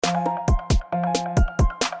Welcome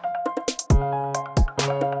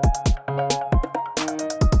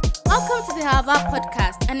to the Ahava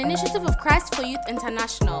Podcast, an initiative of Christ for Youth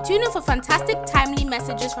International. Tune in for fantastic, timely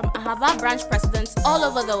messages from Ahava branch presidents all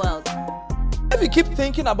over the world. If you keep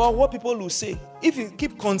thinking about what people will say, if you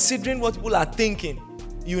keep considering what people are thinking,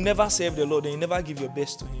 you never serve the Lord and you never give your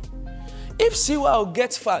best to Him. If CWL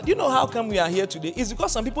gets far, do you know how come we are here today? It's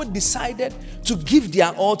because some people decided to give their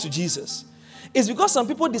all to Jesus. It's because some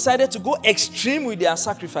people decided to go extreme with their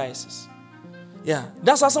sacrifices. Yeah,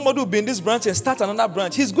 that's why somebody will be in this branch and start another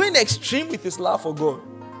branch. He's going extreme with his love for God.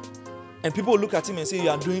 And people will look at him and say, you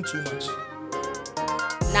are doing too much.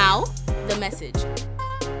 Now, the message.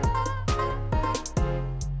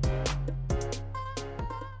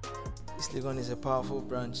 East Legon is a powerful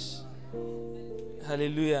branch.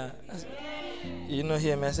 Hallelujah. You know,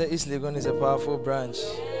 hear me. I said East Legon is a powerful branch.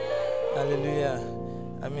 Hallelujah.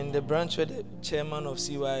 I mean, the branch where the chairman of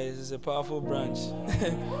CY is a powerful branch.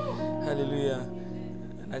 Hallelujah.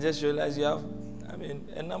 And I just realized you have,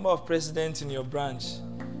 a number of presidents in your branch.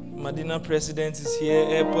 Medina president is here.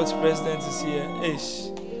 Airport president is here.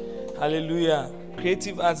 Ish. Hallelujah.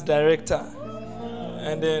 Creative arts director.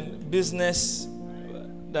 And then business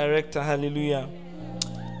director. Hallelujah.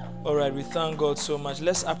 All right, we thank God so much.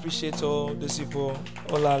 Let's appreciate all these people,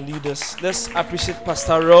 all our leaders. Let's appreciate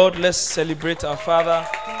Pastor Rod. Let's celebrate our Father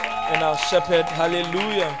and our Shepherd.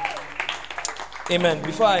 Hallelujah. Amen.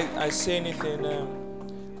 Before I say anything, I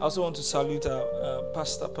also want to salute our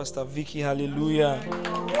Pastor Vicky. Hallelujah.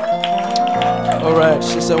 All right,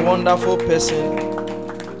 she's a wonderful person.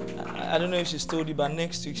 I don't know if she's told you, but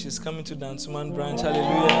next week she's coming to Dansuman branch.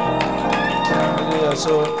 Hallelujah. Hallelujah.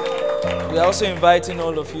 So we are also inviting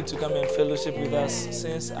all of you to come and fellowship with us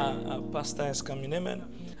since our pastor is coming. Amen.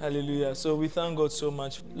 Hallelujah. So we thank God so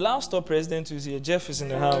much. Last Stop President who's here, Jeff is in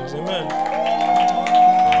the house. Amen.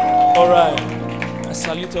 All right. I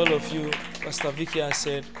salute all of you. Pastor Vicky has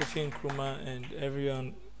said, Kofi Nkrumah, and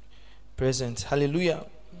everyone present. Hallelujah.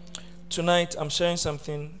 Tonight I'm sharing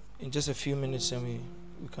something in just a few minutes and we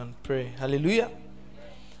can pray. Hallelujah.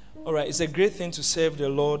 All right. It's a great thing to serve the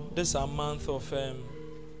Lord. This is our month of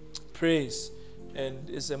praise, and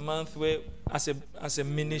it's a month where as a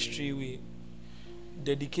ministry we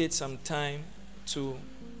dedicate some time to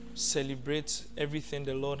celebrate everything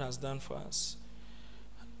the Lord has done for us.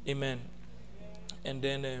 Amen. And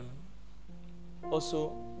then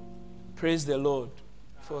also praise the Lord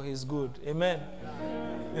for His good. Amen.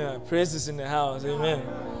 Yeah, praise is in the house. Amen.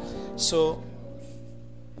 So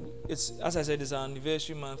it's, as I said, it's our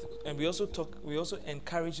anniversary month, and we also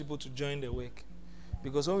encourage people to join the work.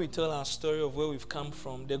 Because when we tell our story of where we've come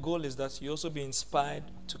from, the goal is that you also be inspired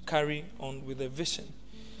to carry on with a vision.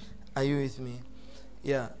 Are you with me?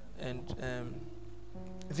 Yeah. And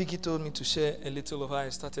Vicky told me to share a little of how I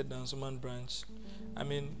started Dansuman branch. I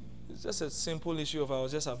mean, it's just a simple issue of I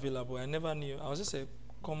was just available. I never knew. I was just a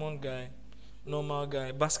common guy, normal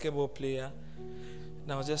guy, basketball player.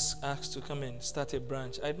 And I was just asked to come and start a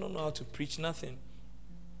branch. I don't know how to preach, nothing.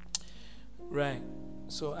 Right.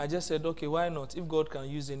 So I just said, okay, why not? If God can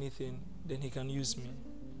use anything, then He can use me.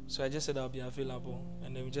 So I just said I'll be available.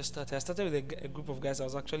 And then we just started. I started with a group of guys I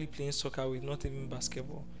was actually playing soccer with, not even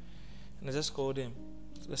basketball. And I just called them,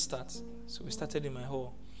 let's start. So we started in my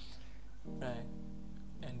hall. Right.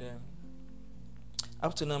 And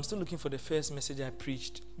up to now, I'm still looking for the first message I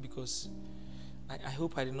preached, because I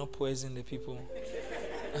hope I did not poison the people.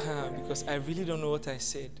 Because I really don't know what I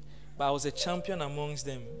said. But I was a champion amongst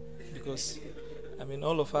them, because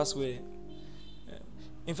all of us were.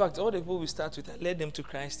 In fact, all the people we start with, I led them to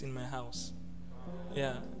Christ in my house.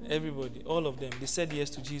 Yeah, everybody, all of them. They said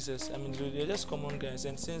yes to Jesus. They're just common guys.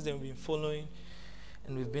 And since then, we've been following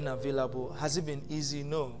and we've been available. Has it been easy?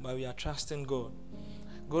 No, but we are trusting God.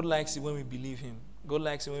 God likes it when we believe Him. God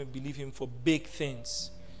likes it when we believe Him for big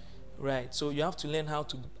things. Right? So you have to learn how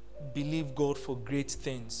to believe God for great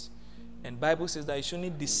things. And Bible says that you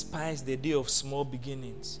shouldn't despise the day of small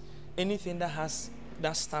beginnings. Anything that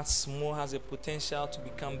starts small has a potential to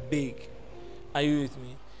become big. Are you with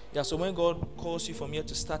me? Yeah, so when God calls you from here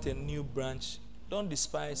to start a new branch, don't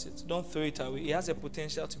despise it. Don't throw it away. It has a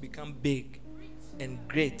potential to become big and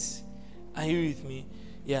great. Are you with me?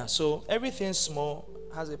 Yeah, so everything small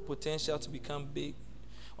has a potential to become big.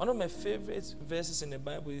 One of my favorite verses in the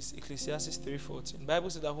Bible is Ecclesiastes 3:14. The Bible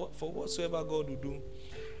says that for whatsoever God will do,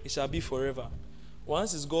 it shall be forever.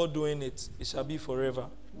 Once it's God doing it, it shall be forever.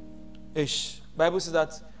 Bible says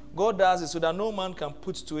that God does it so that no man can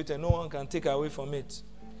put to it and no one can take away from it.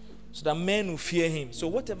 So that men will fear Him. So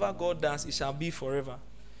whatever God does, it shall be forever.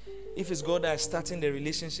 If it's God that is starting the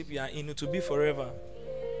relationship you are in, it will be forever.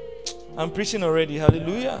 I'm preaching already.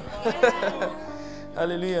 Hallelujah.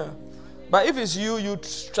 Hallelujah. But if it's you, you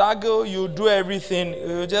struggle, you do everything,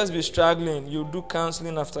 you'll just be struggling. You do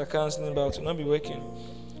counseling after counseling, but it will not be working.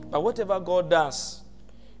 But whatever God does,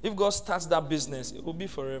 if God starts that business, it will be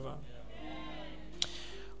forever.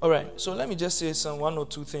 All right, so let me just say one or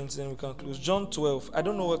two things, then we can close. John 12. I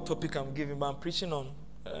don't know what topic I'm giving, but I'm preaching on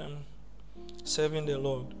serving the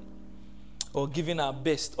Lord or giving our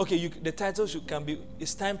best. Okay, the title can be,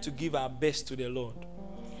 it's time to give our best to the Lord.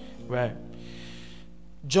 Right.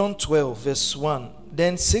 John 12, verse 1.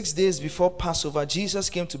 Then 6 days before Passover, Jesus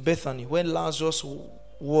came to Bethany, where Lazarus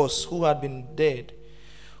was, who had been dead,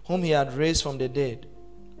 whom he had raised from the dead.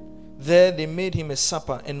 There they made him a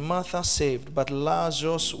supper, and Martha served, but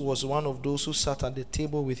Lazarus was one of those who sat at the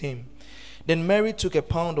table with him. Then Mary took a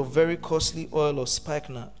pound of very costly oil of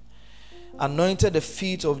spikenard, anointed the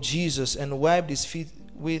feet of Jesus, and wiped his feet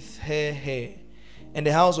with her hair. And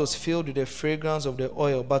the house was filled with the fragrance of the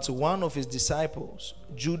oil. But one of his disciples,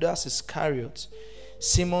 Judas Iscariot,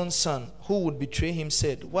 Simon's son, who would betray him,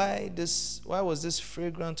 said, Why was this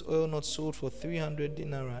fragrant oil not sold for 300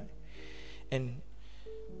 denarii and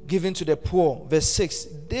given to the poor? Verse 6.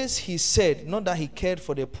 This he said, not that he cared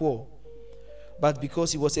for the poor, but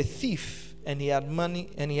because he was a thief, and he had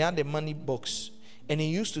money, and he had a money box, and he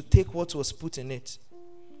used to take what was put in it.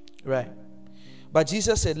 Right. But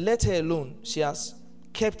Jesus said, Let her alone. She has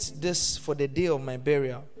kept this for the day of my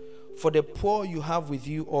burial. For the poor you have with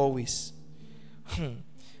you always,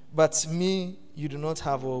 but me you do not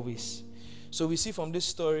have always. So we see from this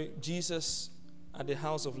story, Jesus at the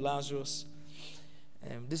house of Lazarus.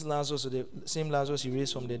 This Lazarus was the same Lazarus he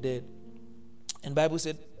raised from the dead. And Bible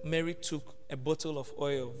said Mary took a bottle of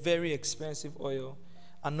oil, very expensive oil,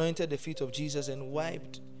 anointed the feet of Jesus and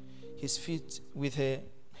wiped his feet with her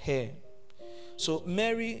hair. So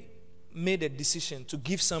Mary made a decision to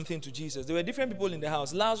give something to Jesus. There were different people in the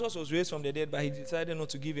house. Lazarus was raised from the dead, but he decided not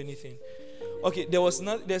to give anything. Okay,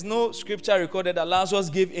 there's no scripture recorded that Lazarus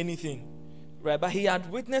gave anything, right? But he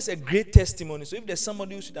had witnessed a great testimony. So if there's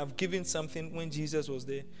somebody who should have given something when Jesus was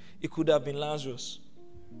there, it could have been Lazarus.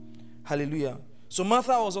 Hallelujah. So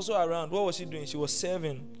Martha was also around. What was she doing? She was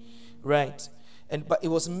serving, right? But it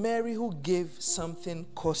was Mary who gave something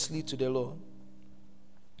costly to the Lord.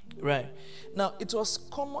 Right. Now, it was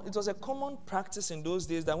a common practice in those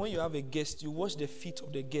days that when you have a guest, you wash the feet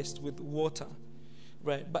of the guest with water.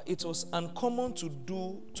 Right. But it was uncommon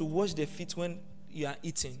to wash the feet when you are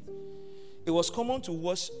eating. It was common to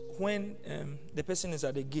wash when the person is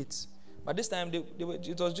at the gate. But this time,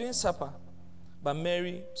 it was during supper. But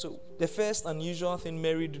Mary, so the first unusual thing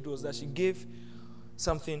Mary did was that she gave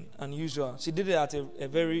something unusual. She did it at a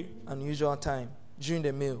very unusual time during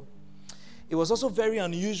the meal. It was also very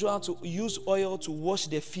unusual to use oil to wash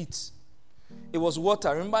their feet. It was water.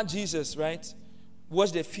 Remember Jesus, right?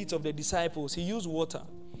 Washed the feet of the disciples. He used water.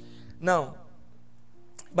 Now,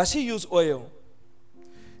 but she used oil.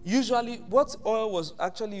 Usually, what oil was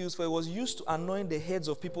actually used for, it was used to anoint the heads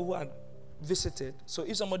of people who had visited. So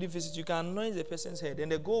if somebody visits, you can anoint the person's head.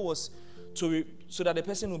 And the goal was so that the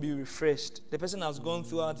person will be refreshed. The person has gone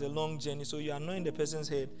throughout a long journey, so you anoint the person's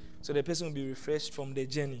head so the person will be refreshed from the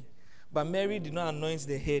journey. But Mary did not anoint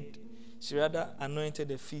the head. She rather anointed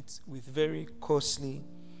the feet with very costly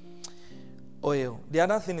oil. The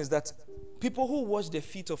other thing is that people who wash the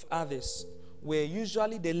feet of others were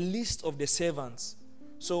usually the least of the servants.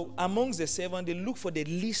 So amongst the servants, they look for the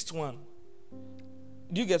least one.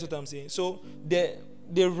 Do you get what I'm saying? So they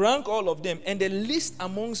rank all of them, and the least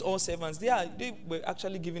amongst all servants, they were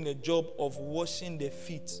actually given a job of washing the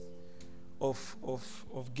feet of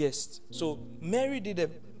guests. So Mary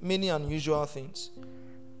did many unusual things.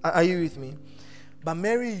 Are you with me? But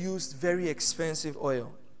Mary used very expensive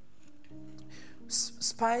oil.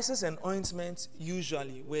 Spices and ointments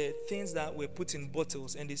usually were things that were put in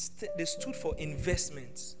bottles, and they stood for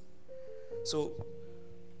investments. So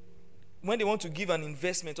when they want to give an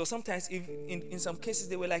investment, or sometimes if in some cases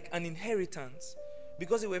they were like an inheritance,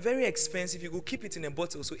 because they were very expensive, you could keep it in a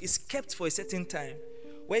bottle, so it's kept for a certain time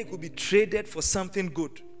where it could be traded for something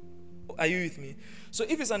good. Are you with me? So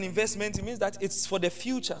if it's an investment, it means that it's for the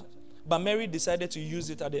future. But Mary decided to use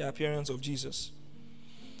it at the appearance of Jesus.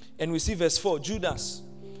 And we see verse 4, Judas,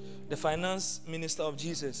 the finance minister of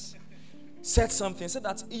Jesus, said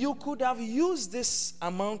that you could have used this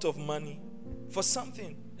amount of money for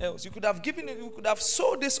something else. You could have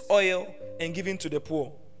sold this oil and given to the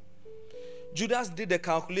poor. Judas did the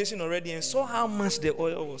calculation already and saw how much the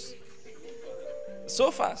oil was.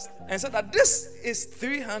 So fast. And said that this is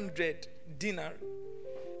 300 denarii.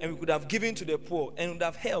 And we could have given to the poor and would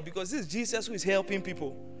have helped, because this is Jesus who is helping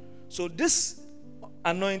people. So this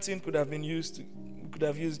anointing could have used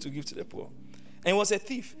to give to the poor. And he was a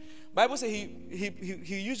thief. Bible says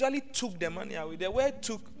he usually took the money away. The word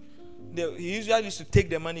took, he usually used to take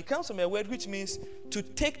the money. It comes from a word which means to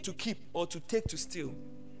take to keep or to take to steal.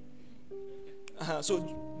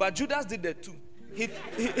 But Judas did that too.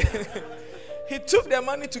 He took the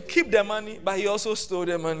money to keep the money, but he also stole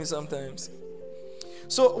the money sometimes.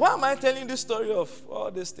 So why am I telling this story of all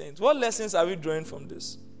these things? What lessons are we drawing from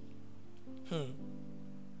this?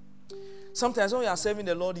 Sometimes when we are serving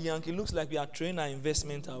the Lord young, it looks like we are throwing our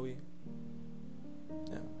investment away.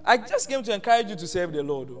 Yeah. I just came to encourage you to serve the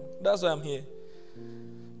Lord. That's why I'm here.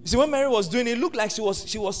 You see, when Mary was doing it, it looked like she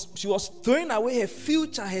was throwing away her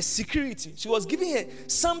future, her security. She was giving her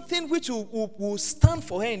something which will stand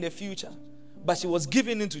for her in the future. But she was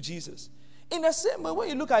giving it to Jesus. In the same way, when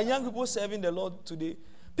you look at young people serving the Lord today,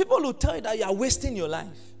 people will tell you that you are wasting your life.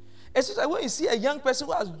 Especially when you see a young person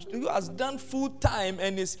who has done full time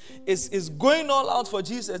and is going all out for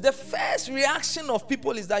Jesus, the first reaction of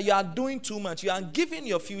people is that you are doing too much. You are giving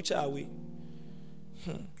your future away.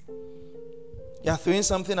 You are throwing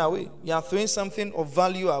something away. You are throwing something of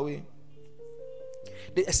value away.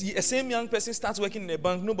 The same young person starts working in a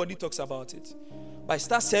bank, nobody talks about it. But he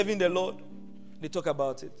starts serving the Lord, they talk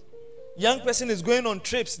about it. Young person is going on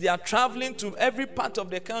trips. They are traveling to every part of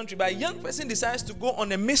the country. But a young person decides to go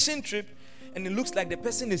on a mission trip, and it looks like the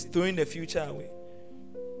person is throwing the future away.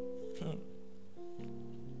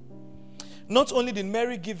 Not only did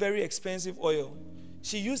Mary give very expensive oil,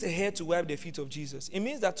 she used the hair to wipe the feet of Jesus. It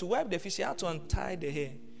means that to wipe the feet, she had to untie the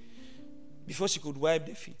hair before she could wipe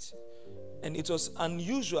the feet. And it was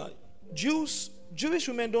unusual. Jewish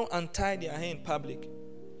women don't untie their hair in public.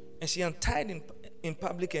 And she untied in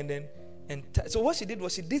public and then so what she did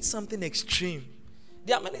was she did something extreme.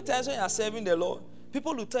 There are many times when you are serving the Lord,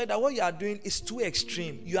 people will tell you that what you are doing is too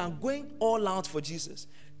extreme. You are going all out for Jesus.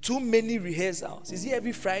 Too many rehearsals. Is it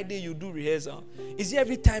every Friday you do rehearsal? Is it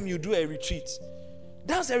every time you do a retreat?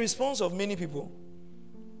 That's the response of many people.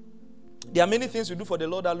 There are many things we do for the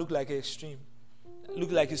Lord that look like extreme.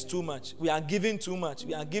 Look like it's too much. We are giving too much.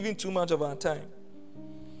 We are giving too much of our time.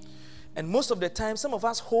 And most of the time, some of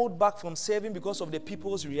us hold back from serving because of the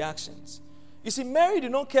people's reactions. You see, Mary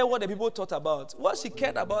did not care what the people thought about. What she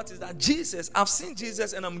cared about is that Jesus, I've seen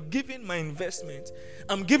Jesus and I'm giving my investment.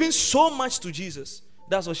 I'm giving so much to Jesus.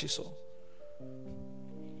 That's what she saw.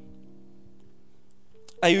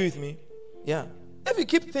 Are you with me? Yeah. If you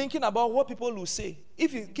keep thinking about what people will say,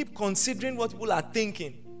 if you keep considering what people are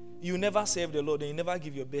thinking, you never serve the Lord and you never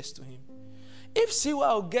give your best to Him. If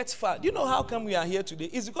Siwa gets far, do you know how come we are here today?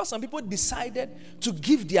 It's because some people decided to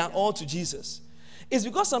give their all to Jesus. It's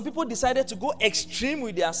because some people decided to go extreme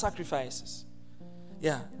with their sacrifices.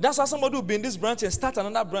 Yeah, that's how somebody will be in this branch and start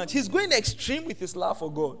another branch. He's going extreme with his love for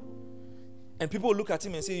God. And people will look at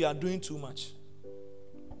him and say, you are doing too much.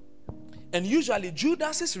 And usually,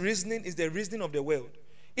 Judas's reasoning is the reasoning of the world.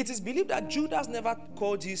 It is believed that Judas never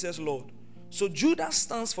called Jesus Lord. So Judas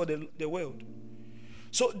stands for the world.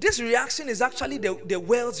 So this reaction is actually the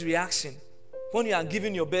world's reaction. When you are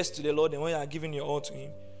giving your best to the Lord and when you are giving your all to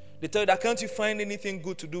Him. They tell you that can't you find anything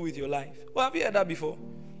good to do with your life? Well, have you heard that before?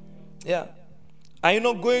 Yeah. Are you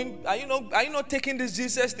not taking this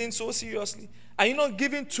Jesus thing so seriously? Are you not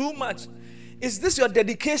giving too much? Is this your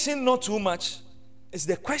dedication not too much? It's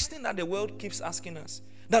the question that the world keeps asking us.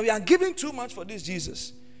 That we are giving too much for this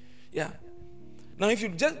Jesus. Yeah. Now, if you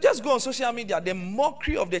just go on social media, the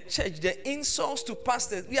mockery of the church, the insults to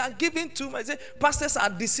pastors, we are giving too much. Pastors are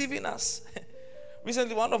deceiving us.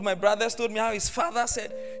 Recently, one of my brothers told me how his father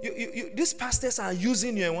said, these pastors are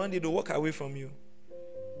using you and one day they'll walk away from you.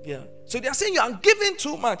 Yeah. So they are saying you are giving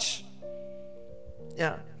too much.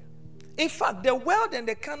 Yeah. In fact, the world and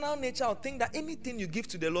the carnal nature will think that anything you give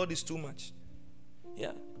to the Lord is too much.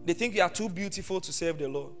 Yeah. They think you are too beautiful to serve the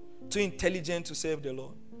Lord, too intelligent to serve the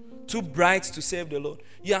Lord, too bright to serve the Lord.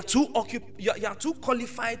 You are too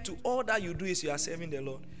qualified to all that you do is you are serving the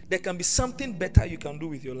Lord. There can be something better you can do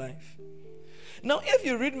with your life. Now, if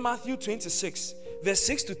you read Matthew 26, verse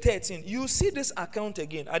 6 to 13, you see this account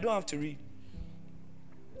again. I don't have to read.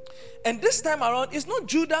 And this time around, it's not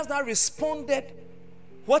Judas that responded,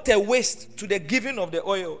 what a waste, to the giving of the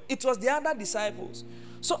oil. It was the other disciples.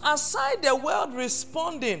 So aside the world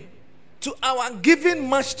responding to our giving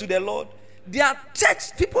much to the Lord, there are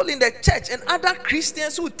church people in the church and other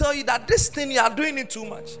Christians who tell you that this thing you are doing it too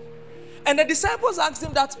much. And the disciples asked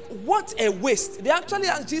him that, what a waste. They actually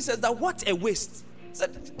asked Jesus that, what a waste. He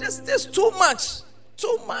said, this too much.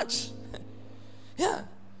 Too much. Yeah.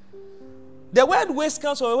 The word waste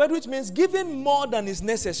comes from a word which means giving more than is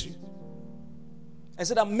necessary. I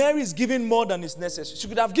said that Mary is giving more than is necessary. She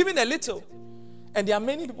could have given a little. And there are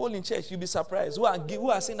many people in church, you'll be surprised, who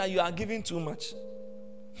are saying that you are giving too much.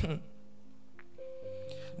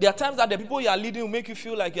 There are times that the people you are leading will make you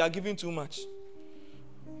feel like you are giving too much.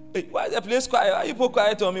 Hey, why is the place quiet? Why are you people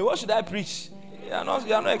quiet on me? What should I preach? You are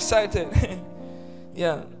not excited.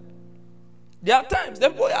 Yeah. There are times the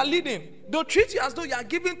people you are leading, they'll treat you as though you are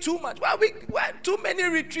giving too much. Why too many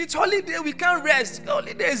retreats? Holiday, we can't rest.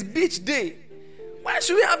 Holiday is beach day. Why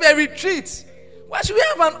should we have a retreat? Why should we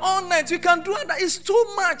have an all night? We can do that. It's too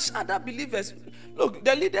much. Other believers, look,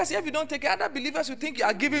 the leaders, if you don't take it, other believers will think you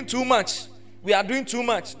are giving too much. We are doing too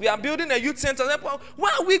much. We are building a youth center.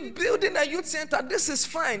 Why are we building a youth center? This is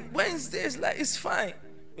fine. Wednesdays, it's fine.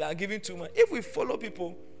 We are giving too much. If we follow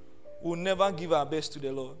people, we'll never give our best to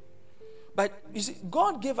the Lord. But you see,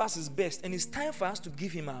 God gave us his best, and it's time for us to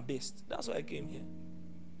give him our best. That's why I came here.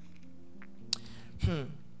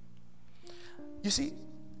 You see,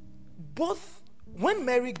 both when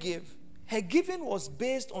Mary gave, her giving was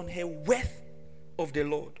based on her worth of the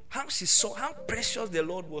Lord. How she saw how precious the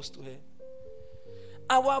Lord was to her.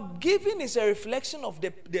 Our giving is a reflection of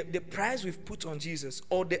the price we've put on Jesus,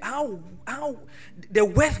 or how the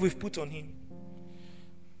worth we've put on him.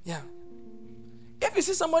 Yeah. If you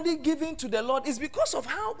see somebody giving to the Lord, it's because of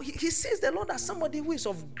how he sees the Lord as somebody who is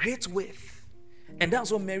of great worth. And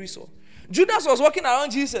that's what Mary saw. Judas was walking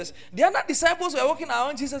around Jesus. The other disciples were walking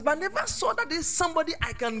around Jesus, but never saw that there's somebody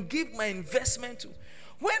I can give my investment to.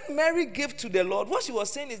 When Mary gave to the Lord, what she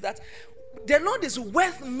was saying is that the Lord is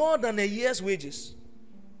worth more than a year's wages.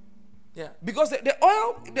 Yeah, because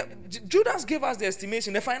Judas gave us the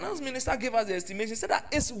estimation. The finance minister gave us the estimation. He said that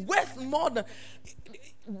it's worth more than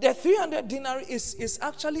the 300 denarii is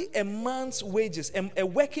actually a man's wages, a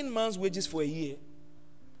working man's wages for a year.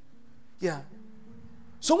 Yeah.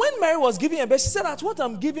 So when Mary was giving a best, she said that what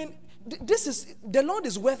I'm giving, the Lord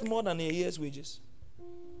is worth more than a year's wages.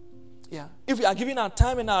 Yeah. If we are giving our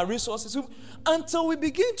time and our resources, until we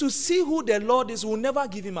begin to see who the Lord is, we'll never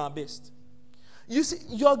give him our best. You see,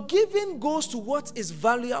 your giving goes to what is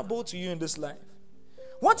valuable to you in this life.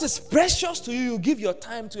 What is precious to you, you give your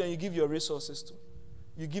time to and you give your resources to.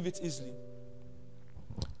 You give it easily.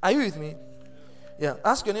 Are you with me? Yeah.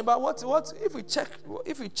 Ask your neighbor, what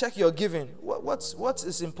if we check your giving, what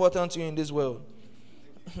is important to you in this world?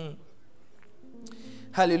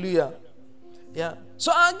 Hallelujah. Yeah.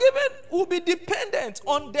 So our giving will be dependent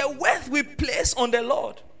on the worth we place on the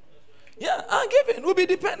Lord. Yeah, our giving will be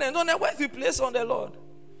dependent on the worth we place on the Lord.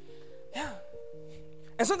 Yeah.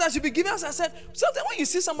 And sometimes you'll be giving, as I said, sometimes when you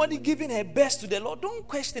see somebody giving her best to the Lord, don't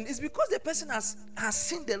question. It's because the person has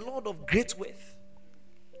seen the Lord of great worth.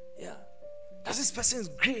 Yeah. That this person is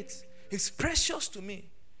great. He's precious to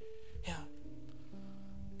me. Yeah.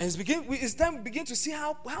 And it's time we begin to see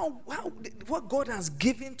how what God has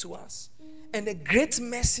given to us. And the great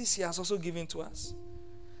mercies he has also given to us.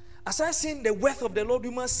 As I seen the worth of the Lord,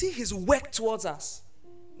 we must see his work towards us.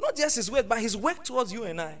 Not just his work, but his work towards you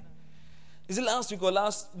and I. Is it last week or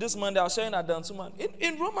this Monday, I was sharing at Dansuman.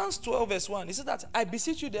 In Romans 12 verse 1, he said that, I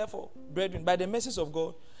beseech you therefore, brethren, by the mercies of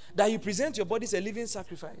God, that you present your bodies a living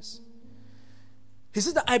sacrifice. He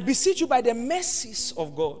says that I beseech you by the mercies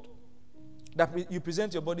of God, that you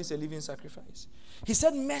present your bodies a living sacrifice. He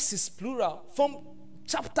said mercies, plural. From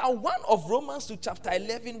chapter 1 of Romans to chapter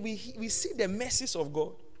 11, we see the mercies of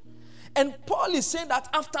God. And Paul is saying that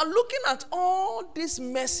after looking at all these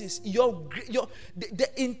mercies, the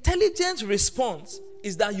intelligent response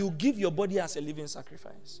is that you give your body as a living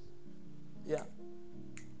sacrifice. Yeah.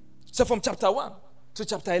 So from chapter 1 to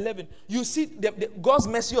chapter 11, you see God's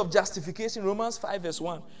mercy of justification, Romans 5 verse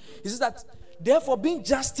 1. He says that, therefore being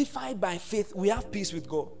justified by faith, we have peace with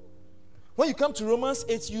God. When you come to Romans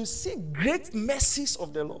 8, you see great mercies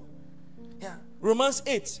of the Lord. Yeah. Romans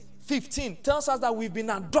 8:15 tells us that we've been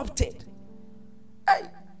adopted. Hey,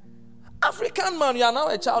 African man, you are now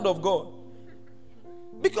a child of God.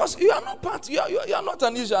 Because you are not you are not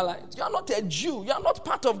an Israelite. You are not a Jew. You are not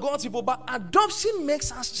part of God's people. But adoption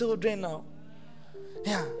makes us children now.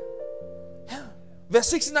 Yeah. Yeah. Verse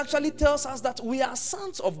 16 actually tells us that we are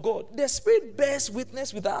sons of God. The Spirit bears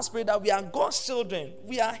witness with our spirit that we are God's children.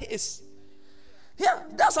 We are his. Yeah,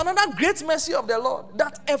 that's another great mercy of the Lord.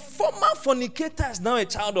 That a former fornicator is now a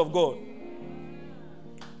child of God.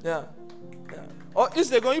 Yeah. Yeah. Or is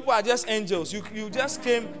there going people are just angels? You just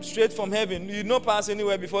came straight from heaven. You don't pass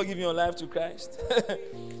anywhere before giving your life to Christ.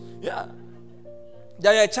 Yeah.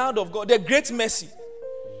 They are a child of God. The great mercy.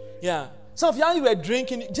 Yeah. Some of you were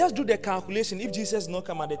drinking. Just do the calculation. If Jesus did not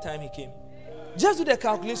come at the time he came, just do the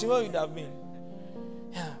calculation. What would it have been?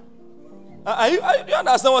 Yeah. Do you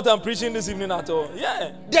understand what I'm preaching this evening at all?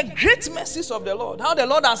 Yeah. The great mercies of the Lord. How the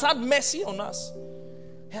Lord has had mercy on us.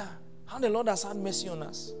 Yeah. How the Lord has had mercy on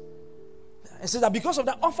us. It says that because of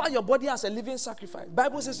that, offer your body as a living sacrifice.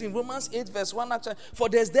 Bible says in Romans 8 verse 1 actually, for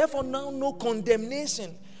there's therefore now no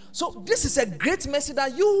condemnation. So this is a great message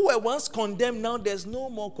that you who were once condemned, now there's no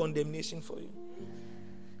more condemnation for you.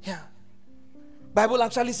 Yeah. Bible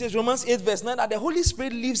actually says, Romans 8 verse 9, that the Holy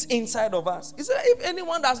Spirit lives inside of us. It says if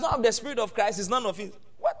anyone does not have the Spirit of Christ, is none of it.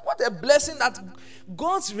 What a blessing that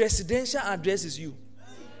God's residential address is you.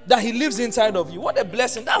 That He lives inside of you. What a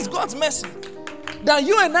blessing. That's God's mercy. That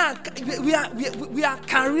you and I, we are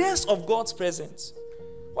carriers of God's presence.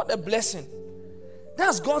 What a blessing.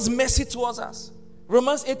 That's God's mercy towards us.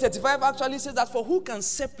 Romans 8:35 actually says that for who can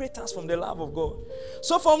separate us from the love of God?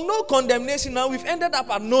 So from no condemnation, now we've ended up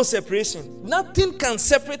at no separation. Nothing can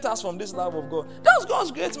separate us from this love of God. That's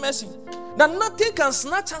God's great mercy. That nothing can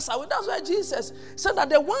snatch us away. That's why Jesus said that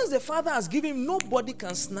the ones the Father has given him, nobody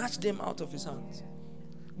can snatch them out of his hands.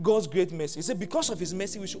 God's great mercy. He said because of his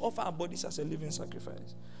mercy, we should offer our bodies as a living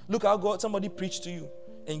sacrifice. Look how somebody preached to you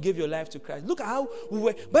and gave your life to Christ. Look at how we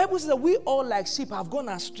were. Bible says that we all like sheep have gone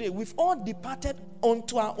astray. We've all departed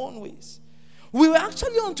onto our own ways. We were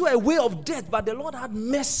actually onto a way of death, but the Lord had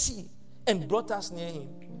mercy and brought us near him.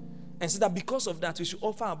 And said that because of that, we should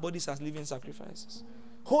offer our bodies as living sacrifices.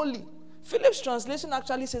 Holy. Philip's translation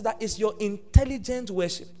actually says that it's your intelligent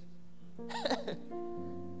worship.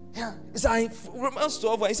 Yeah, it's our Romans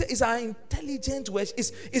 12. It's our intelligent worship.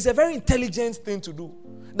 It's a very intelligent thing to do.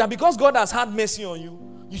 That because God has had mercy on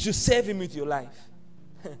you, you should serve him with your life.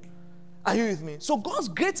 Are you with me? So God's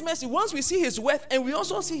great mercy, once we see his worth and we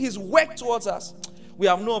also see his work towards us, we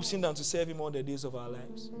have no option than to serve him all the days of our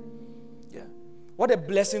lives. Yeah. What a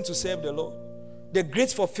blessing to serve the Lord. The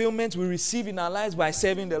great fulfillment we receive in our lives by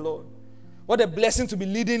serving the Lord. What a blessing to be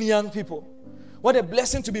leading young people. What a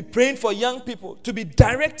blessing to be praying for young people, to be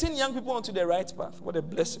directing young people onto the right path. What a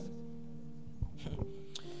blessing.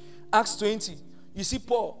 Acts 20. You see,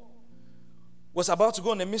 Paul was about to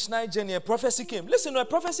go on a missionary journey. A prophecy came. Listen, a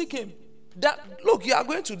prophecy came. That, look, you are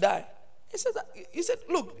going to die. He said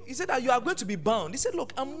that you are going to be bound. He said,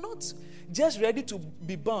 look, I'm not just ready to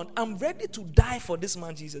be bound. I'm ready to die for this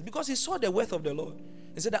man Jesus. Because he saw the worth of the Lord.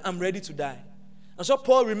 He said that I'm ready to die. And so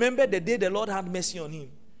Paul remembered the day the Lord had mercy on him.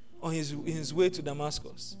 On his way to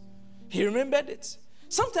Damascus. He remembered it.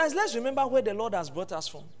 Sometimes let's remember where the Lord has brought us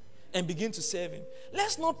from and begin to serve him.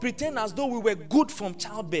 Let's not pretend as though we were good from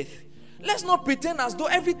childbirth. Let's not pretend as though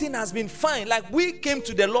everything has been fine. Like we came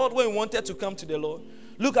to the Lord when we wanted to come to the Lord.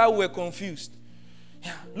 Look how we're confused.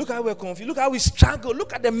 Yeah, look how we're confused. Look how we struggle.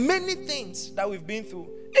 Look at the many things that we've been through.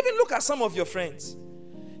 Even look at some of your friends.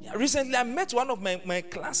 Yeah, recently I met one of my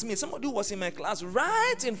classmates. Somebody who was in my class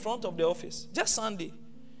right in front of the office. Just Sunday.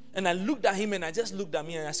 And I looked at him and I just looked at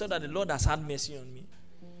me and I saw that the Lord has had mercy on me.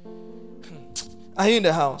 Are you in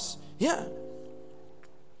the house? Yeah.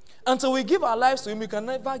 Until we give our lives to him, we can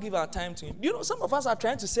never give our time to him. You know, some of us are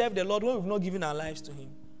trying to serve the Lord when we've not given our lives to him.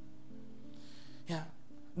 Yeah.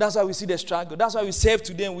 That's why we see the struggle. That's why we serve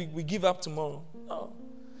today and we give up tomorrow. Oh.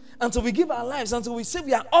 Until we give our lives, until we say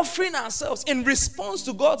we are offering ourselves in response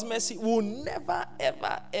to God's mercy, we will never,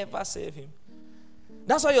 ever, ever serve him.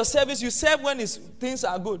 That's why your service, you serve when things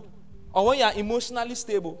are good. Or when you are emotionally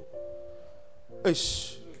stable.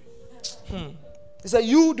 It's like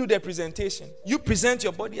you do the presentation. You present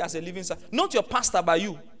your body as a living sacrifice. Not your pastor, but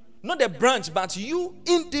you. Not the branch, but you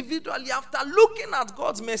individually, after looking at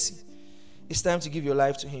God's mercy, it's time to give your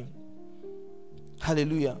life to him.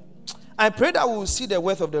 Hallelujah. I pray that we will see the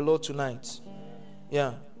worth of the Lord tonight.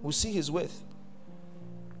 Yeah, we'll see his worth.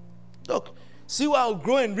 Look, see how I'll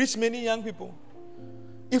grow and reach many young people.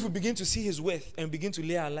 If we begin to see his worth and begin to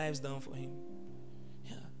lay our lives down for him.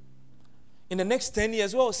 Yeah. In the next 10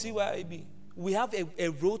 years, we'll see where I be. We have a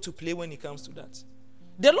role to play when it comes to that.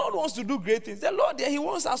 The Lord wants to do great things. The Lord, he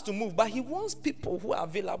wants us to move, but he wants people who are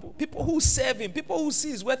available, people who serve him, people who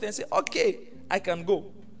see his worth and say, okay, I can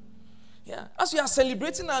go. Yeah. As you are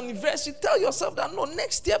celebrating an anniversary, tell yourself that, no,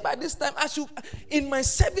 next year by this time, in my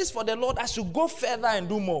service for the Lord, I should go further and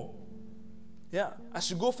do more. Yeah, I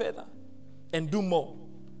should go further and do more.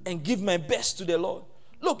 And give my best to the Lord.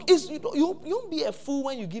 Look, you won't be a fool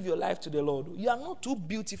when you give your life to the Lord. You are not too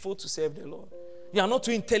beautiful to serve the Lord. You are not too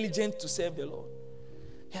intelligent to serve the Lord.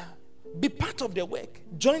 Yeah. Be part of the work.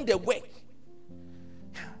 Join the work.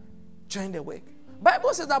 Yeah. Join the work.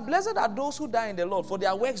 Bible says that blessed are those who die in the Lord, for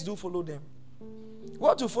their works do follow them.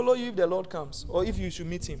 What will follow you if the Lord comes? Or if you should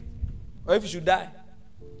meet him? Or if you should die?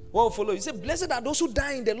 What will follow you? He said, blessed are those who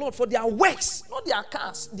die in the Lord, for their works, not their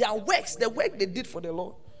cars, their works, the work they did for the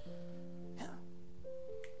Lord.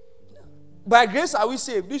 By grace are we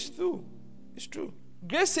saved. It's true. It's true.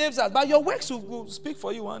 Grace saves us, but your works will speak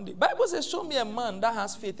for you one day. Bible says, show me a man that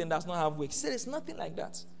has faith and does not have works. He said, it's nothing like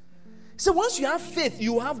that. So once you have faith,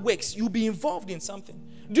 you have works, you'll be involved in something.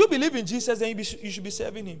 Do you believe in Jesus and you should be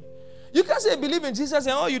serving him? You can't say believe in Jesus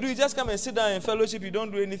and all you do is just come and sit down in fellowship, you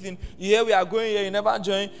don't do anything. You hear we are going here, you never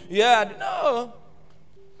join. No.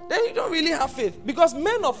 Then you don't really have faith. Because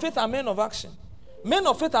men of faith are men of action. Men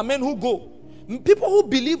of faith are men who go. People who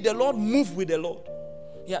believe the Lord move with the Lord.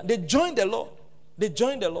 Yeah, they join the Lord. They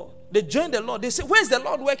join the Lord. They join the Lord. They say, where's the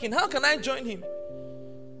Lord working? How can I join him?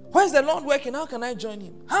 Where's the Lord working? How can I join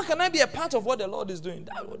him? How can I be a part of what the Lord is doing?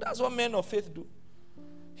 That's what men of faith do.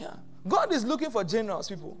 Yeah. God is looking for generals,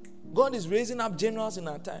 people. God is raising up generals in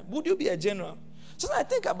our time. Would you be a general? So I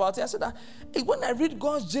think about it. I said that when I read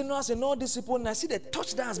God's generals and all these people, and I see the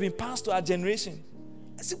touch that has been passed to our generation,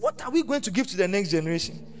 I say, what are we going to give to the next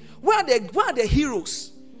generation? Where are the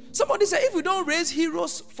heroes? Somebody said, if we don't raise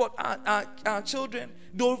heroes for our children,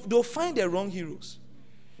 they'll find the wrong heroes.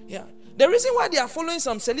 Yeah. The reason why they are following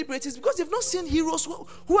some celebrities is because they've not seen heroes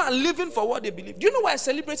who are living for what they believe. Do you know why a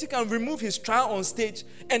celebrity can remove his trial on stage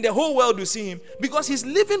and the whole world will see him? Because he's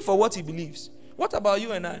living for what he believes. What about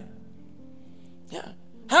you and I? Yeah.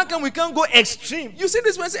 How come we can't go extreme? You see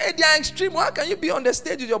this one say, hey, they are extreme. How can you be on the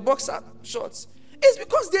stage with your boxer shorts? It's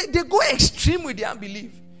because they go extreme with their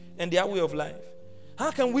belief and their way of life.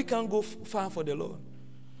 How come we can't go far for the Lord?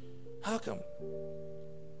 How come?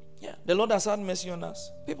 Yeah, the Lord has had mercy on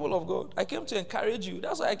us. People of God, I came to encourage you.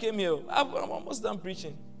 That's why I came here. I'm almost done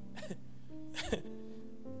preaching.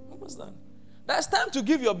 Almost done. That's time to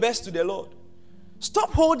give your best to the Lord.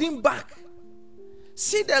 Stop holding back.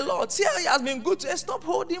 See the Lord. See how he has been good to us. Stop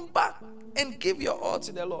holding back and give your all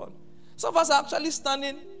to the Lord. Some of us are actually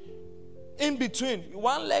standing in between.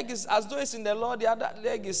 One leg is as though it's in the Lord, the other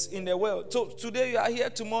leg is in the world. So today you are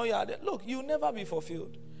here, tomorrow you are there. Look, you'll never be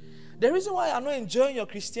fulfilled. The reason why you are not enjoying your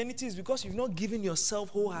Christianity is because you've not given yourself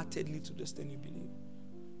wholeheartedly to this thing you believe.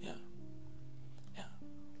 Yeah. Yeah.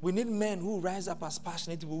 We need men who rise up as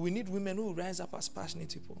passionate people. We need women who rise up as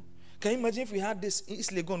passionate people. Can you imagine if we had this in East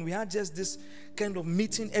Legon, we had just this kind of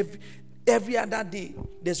meeting every other day.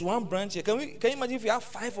 There's one branch here. Can you imagine if we have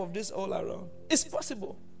 5 of this all around? It's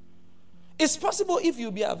possible. It's possible if you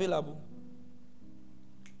be available.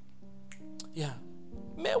 Yeah.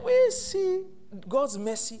 May we see God's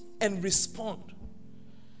mercy and respond.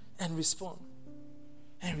 And respond.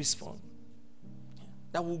 And respond. Yeah.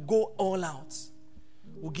 That will go all out.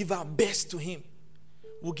 We'll give our best to him.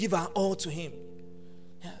 We'll give our all to him.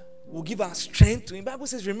 Yeah. We'll give our strength to him. The Bible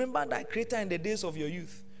says, remember thy Creator in the days of your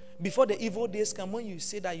youth. Before the evil days come, when you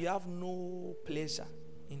say that you have no pleasure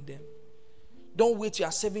in them. Don't wait till you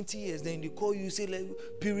are 70 years. Then they call you, say, like,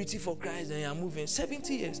 purity for Christ, and you are moving.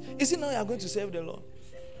 70 years. Is it now you are going to serve the Lord?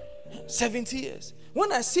 70 years.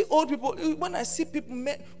 When I see old people, when I see people,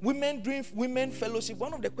 women doing women fellowship,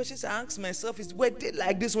 one of the questions I ask myself is, were they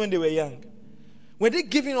like this when they were young? Were they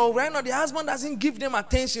giving, or right now the husband doesn't give them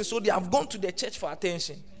attention, so they have gone to the church for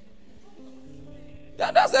attention?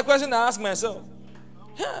 That's the question I ask myself.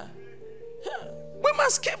 Yeah. Yeah. We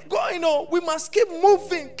must keep going, we must keep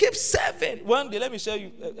moving, keep serving. One day, let me show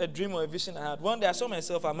you a dream or a vision I had. One day I saw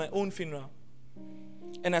myself at my own funeral.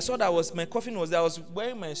 And I saw that my coffin was there. I was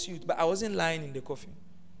wearing my suit, but I wasn't lying in the coffin.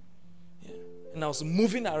 Yeah. And I was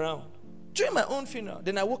moving around during my own funeral.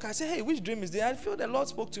 Then I woke up, I said, hey, which dream is this? I feel the Lord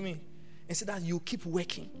spoke to me and said that you keep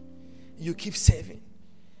working. You keep serving.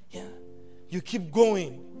 Yeah. You keep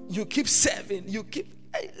going. You keep serving.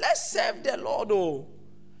 Hey, let's serve the Lord,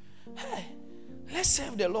 Hey. Let's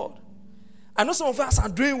serve the Lord. I know some of us are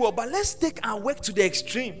doing well, but let's take our work to the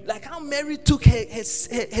extreme. Like how Mary took her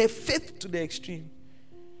faith to the extreme.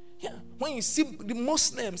 Yeah. When you see the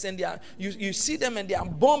Muslims and you see them and they are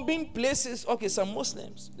bombing places. Okay, some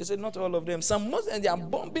Muslims. They said not all of them. Some Muslims, they are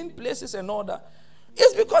bombing places and all that.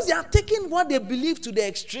 It's because they are taking what they believe to the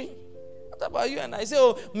extreme. What about you and I?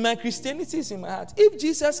 Say, my Christianity is in my heart. If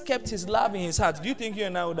Jesus kept his love in his heart, do you think you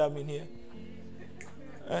and I would have been here?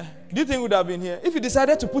 Do you think he would have been here? If he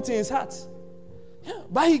decided to put in his heart. Yeah,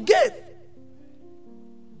 but he gave.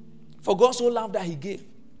 For God so loved that he gave.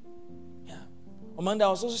 Yeah. Amanda, I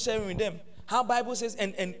was also sharing with them how Bible says,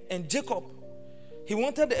 and Jacob, he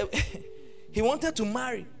wanted to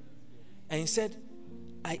marry. And he said,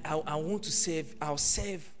 I want to save, I'll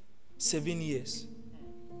save 7 years.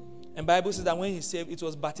 And Bible says that when he saved, it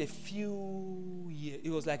was but a few years. It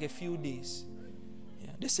was like a few days.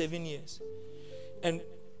 Yeah, the 7 years. And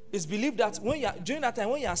it's believed that during that time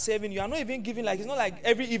when you are serving, you are not even giving, like, it's not like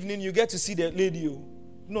every evening you get to see the lady.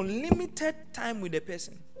 No, limited time with the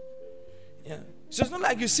person. Yeah. So it's not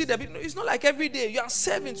like you see that. It's not like every day you are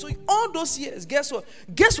serving. So all those years, guess what?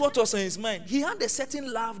 Guess what was in his mind? He had a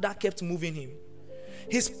certain love that kept moving him.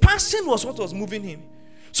 His passion was what was moving him.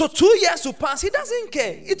 So 2 years to pass, he doesn't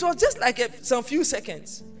care. It was just like some few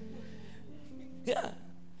seconds. Yeah.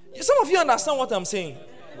 Some of you understand what I'm saying.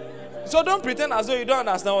 So don't pretend as though you don't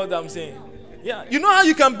understand what I'm saying. Yeah. You know how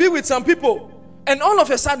you can be with some people and all of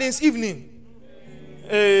a sudden it's evening.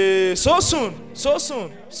 So soon.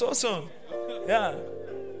 Yeah.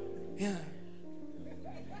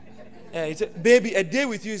 Baby, a day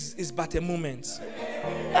with you is but a moment.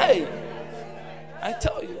 Hey, I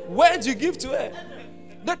tell you, where do you give to her?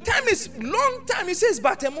 The time is long time. He says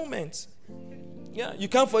but a moment. Yeah, you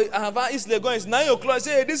come for Ahava East Legon. It's 9 o'clock.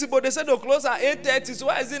 Say, hey, this people, they said the close at 8:30. So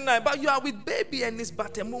why is it 9? But you are with baby and it's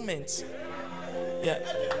but a moment. Yeah.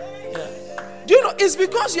 Do you know, it's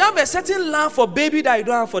because you have a certain love for baby that you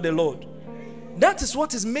don't have for the Lord. That is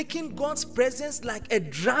what is making God's presence like a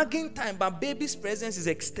dragging time, but baby's presence is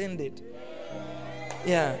extended.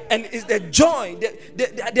 Yeah. And it's the joy,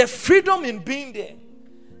 the freedom in being there.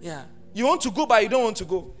 Yeah. You want to go, but you don't want to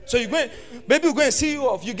go. So you go, baby will go and see you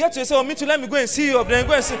off. You get to say, oh, me too, let me go and see you off. Then you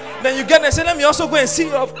go and see. Then you get and say, let me also go and see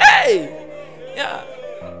you off. Hey! Yeah.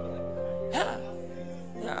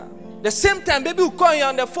 The same time, baby will call you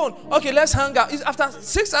on the phone. Okay, let's hang up. It's after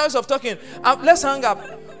 6 hours of talking, let's hang up.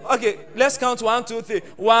 Okay, let's count 1, 2, 3.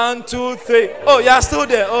 1, 2, 3. Oh, you're still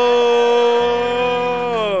there.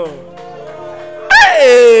 Oh.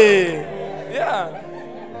 Hey! Yeah.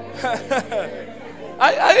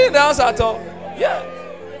 Are you in the house at all? Yeah.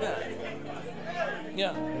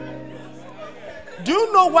 Do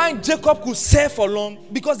you know why Jacob could serve for long?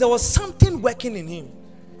 Because there was something working in him.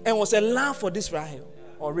 And was a love for this Rahel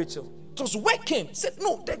or Rachel. It was working. He said,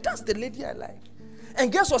 no, that's the lady I like.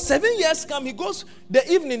 And guess what? 7 years come, he goes,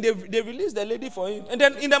 the evening, they release the lady for him. And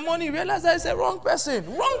then in the morning, he realized that it's a wrong person. He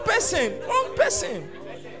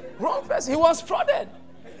was frauded.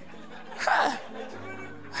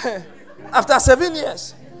 After 7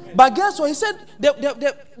 years. But guess what? He said,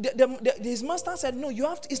 his master said, no, you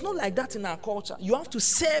have to, it's not like that in our culture. You have to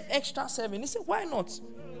serve extra serving. He said, why not?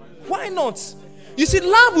 Why not? You see,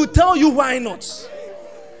 love will tell you why not.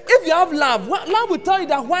 If you have love will tell you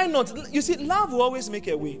that why not. You see, love will always make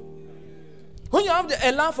a way. When you have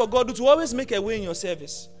a love for God, it will always make a way in your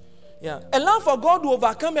service. Yeah. A love for God will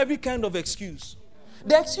overcome every kind of excuse.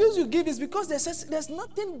 The excuse you give is because there's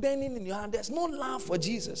nothing burning in your heart. There's no love for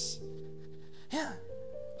Jesus. Yeah.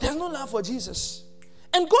 There's no love for Jesus.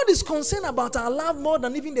 And God is concerned about our love more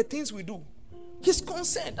than even the things we do. He's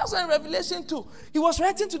concerned. That's why in Revelation 2, he was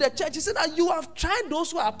writing to the church. He said that you have tried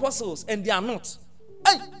those who are apostles and they are not.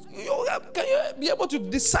 Hey, can you be able to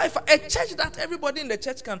decipher a church that everybody in the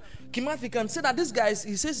church can say that this guy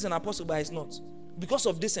he says he's an apostle, but he's not. Because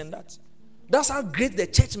of this and that. That's how great the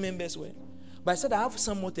church members were. But I said, I have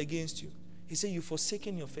somewhat against you. He said, you've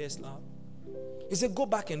forsaken your first love. He said, go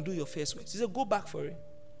back and do your first works. He said, go back for it.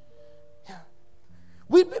 Yeah.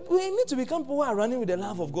 We need to become people who are running with the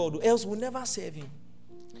love of God, or else we'll never serve him.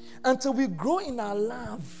 Until we grow in our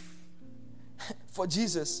love for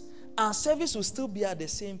Jesus, our service will still be at the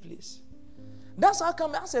same place. That's how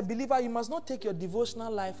come as a believer, you must not take your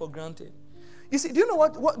devotional life for granted. You see, do you know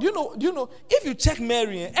what do you know if you check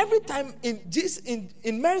Mary, every time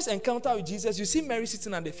in Mary's encounter with Jesus, you see Mary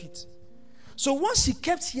sitting at the feet. So what she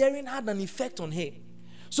kept hearing had an effect on her.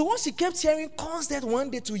 So what she kept hearing caused her one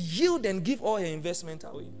day to yield and give all her investment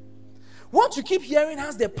away. What you keep hearing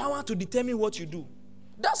has the power to determine what you do.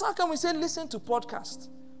 That's how come we say listen to podcasts.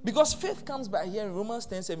 Because faith comes by hearing. Romans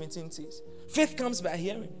 10:17 says. Faith comes by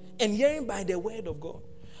hearing. And hearing by the word of God.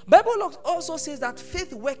 Bible also says that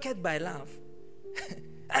faith worketh by love.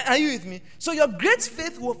 Are you with me? So your great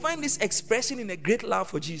faith will find this expression in a great love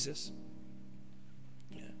for Jesus.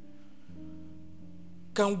 Yeah.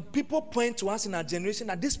 Can people point to us in our generation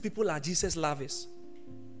that these people are Jesus lovers?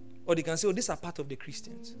 Or they can say, oh, these are part of the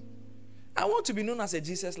Christians. I want to be known as a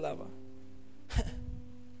Jesus lover.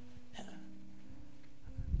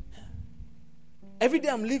 Every day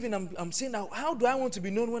I'm living, I'm saying, how do I want to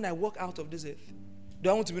be known when I walk out of this earth? Do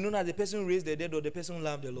I want to be known as the person who raised the dead or the person who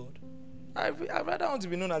loved the Lord? I rather want to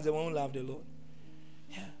be known as the one who loved the Lord.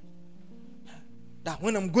 Yeah. That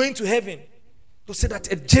when I'm going to heaven, to say that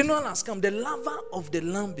a general has come, the lover of the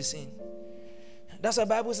Lamb is seen. That's why the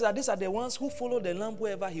Bible says that these are the ones who follow the Lamb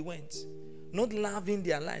wherever he went, not loving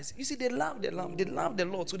their lives. You see, they love the Lamb, they love the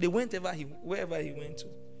Lord, so they went wherever he went to.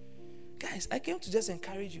 Guys, I came to just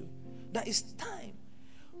encourage you that it's time.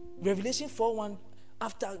 Revelation 4:1,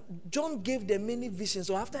 after John gave them many visions,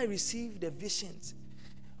 or after he received the visions,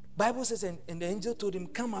 Bible says, and the angel told him,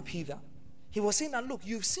 come up hither. He was saying that, look,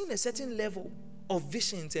 you've seen a certain level of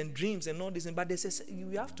visions and dreams and all this, but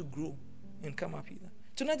you have to grow and come up here.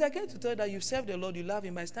 Tonight I came to tell you that you've served the Lord, you love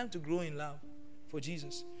Him, but it's time to grow in love for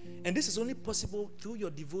Jesus. And this is only possible through your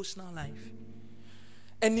devotional life.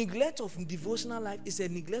 A neglect of devotional life is a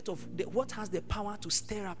neglect of what has the power to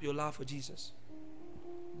stir up your love for Jesus.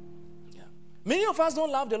 Yeah. Many of us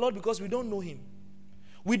don't love the Lord because we don't know Him.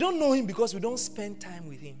 We don't know Him because we don't spend time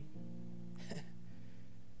with Him.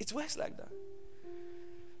 It works like that.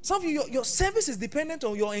 Some of you, your service is dependent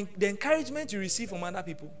on the encouragement you receive from other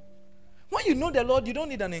people. When you know the Lord, you don't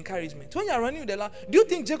need an encouragement. When you are running with the Lord, do you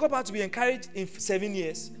think Jacob had to be encouraged in 7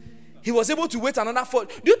 years? He was able to wait another 4.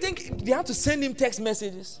 Do you think they had to send him text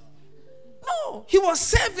messages? No. He was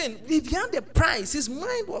serving. He had the prize. His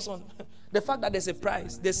mind was on the fact that there's a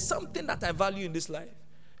prize. There's something that I value in this life.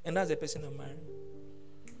 And that's the person I'm marrying.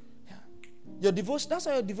 Yeah. Your devotion, that's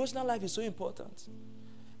why your devotional life is so important.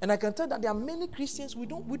 And I can tell that there are many Christians, we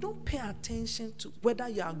don't pay attention to whether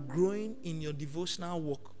you are growing in your devotional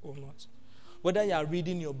work or not. Whether you are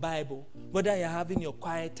reading your Bible, whether you are having your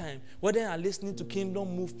quiet time, whether you are listening to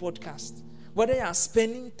Kingdom Move podcast, whether you are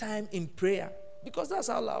spending time in prayer, because that's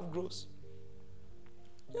how love grows.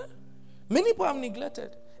 Yeah. Many people have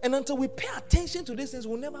neglected. And until we pay attention to these things,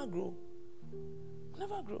 we'll never grow. We'll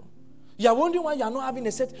never grow. You are wondering why you are not having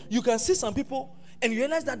a set. You can see some people and you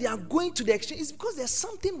realize that they are going to the extreme. It's because there's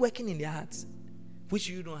something working in their hearts, which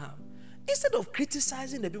you don't have. Instead of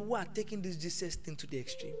criticizing the people who are taking this Jesus thing to the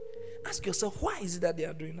extreme, ask yourself, why is it that they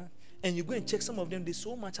are doing that? And you go and check some of them, they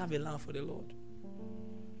so much have a love for the Lord.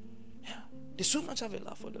 Yeah, they so much have a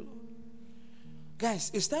love for the Lord.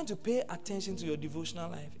 Guys, it's time to pay attention to your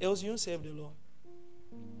devotional life, else you won't serve the Lord.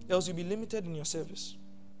 Else you'll be limited in your service.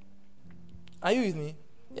 Are you with me?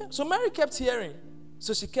 Yeah. So Mary kept hearing.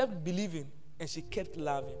 So she kept believing and she kept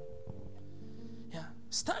loving. Yeah.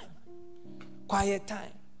 It's time. Quiet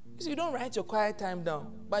time. You see, you don't write your quiet time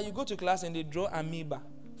down, but you go to class and they draw amoeba,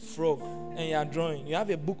 frog, and you are drawing. You have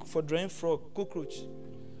a book for drawing frog, cockroach.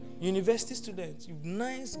 University students, you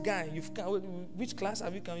nice guy. Which class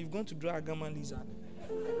have you come? You've gone to draw a gamma lizard.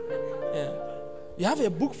 Yeah. You have a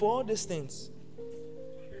book for all these things.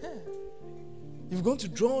 Yeah. You've gone to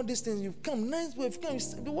draw all these things. You've come nice. You've come.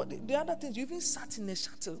 The other things, you even sat in a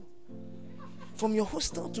shuttle from your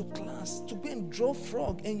hostel to class to go and draw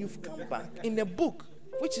frog, and you've come back in a book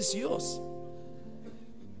which is yours.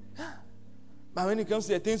 Yeah. But when it comes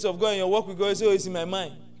to the things of God and your work with God, you say, oh, it's in my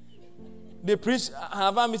mind. They preach,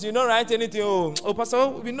 have a meeting, you don't write anything. Oh, Pastor,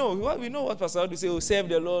 we know what Pastor would say. Oh, serve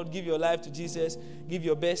the Lord, give your life to Jesus, give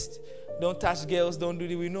your best. Don't touch girls, don't do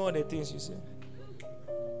this. We know all the things you say.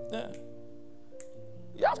 Yeah.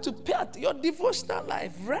 You have to pay your devotional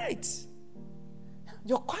life, right?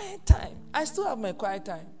 Your quiet time. I still have my quiet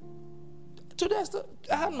time. Today,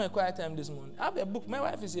 I had my quiet time this morning. I have a book. My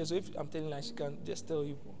wife is here, so if I'm telling her, she can just tell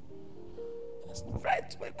you.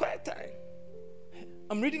 Right, my quiet time.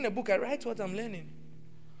 I'm reading a book. I write what I'm learning.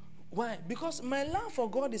 Why? Because my love for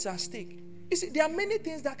God is at stake. You see, there are many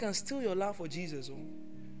things that can steal your love for Jesus. Oh.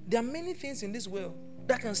 There are many things in this world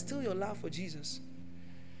that can steal your love for Jesus.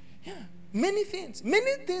 Yeah, many things.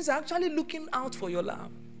 Many things are actually looking out for your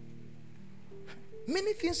love.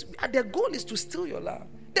 Many things. Their goal is to steal your love.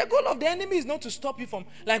 The goal of the enemy is not to stop you from,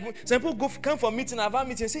 like, some people come for meeting, have a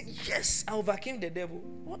meeting, and say, yes, I overcame the devil.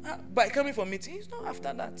 What? By coming for meeting, he's not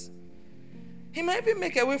after that. He might even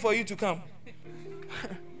make a way for you to come.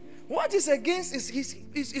 What is against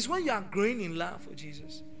is when you are growing in love for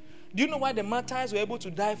Jesus. Do you know why the martyrs were able to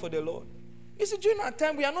die for the Lord? You see, during our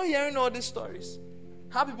time, we are not hearing all these stories.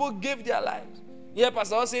 How people gave their lives. Yeah,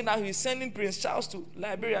 Pastor was saying that he's sending Prince Charles to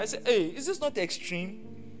Liberia. I said, hey, is this not extreme?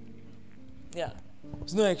 Yeah,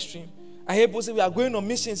 it's not extreme. I hear people say we are going on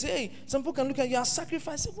missions. Hey, some people can look at you and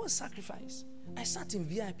sacrifice. What sacrifice? I sat in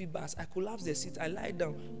VIP bus. I collapsed the seat. I lied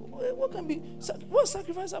down. What's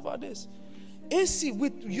sacrifice about this? AC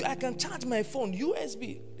with you. I can charge my phone.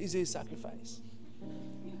 USB is a sacrifice.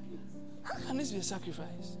 How can this be a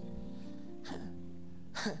sacrifice?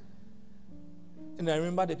 And I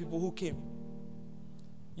remember the people who came.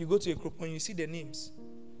 You go to a group and you see the names.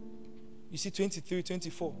 You see 23,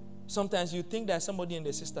 24. Sometimes you think there's somebody and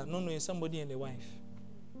the sister. No, it's somebody and the wife.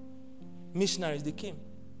 Missionaries, they came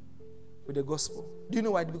with the gospel. Do you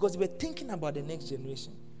know why? Because they were thinking about the next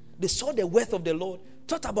generation. They saw the worth of the Lord,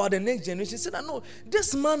 thought about the next generation, said, no,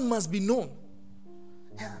 this man must be known.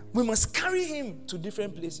 Yeah. We must carry him to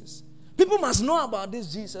different places. People must know about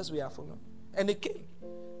this Jesus we are following. And they came.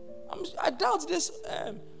 I doubt this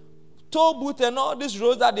toll booth and all these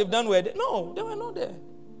roads that they've done were there. No, they were not there.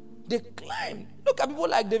 They climbed. Look at people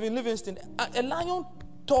like David Livingston. A lion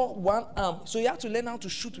tore one arm, so you have to learn how to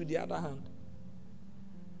shoot with the other hand.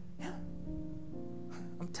 Yeah.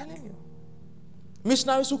 I'm telling you.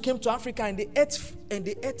 Missionaries who came to Africa and they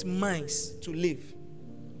ate mines to live.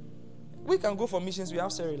 We can go for missions, we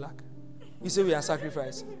have Cerelac. We say we are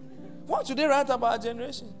sacrificing. What do they write about our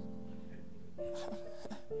generation?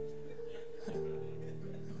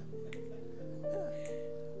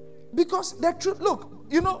 Because the truth, look,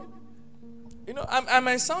 I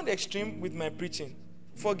might sound extreme with my preaching.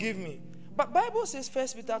 Forgive me. But Bible says 1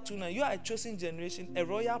 Peter 2:9, you are a chosen generation, a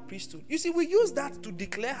royal priesthood. You see, we use that to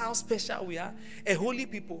declare how special we are, a holy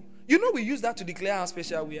people. We use that to declare how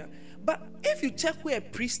special we are. But if you check where a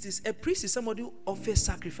priest is somebody who offers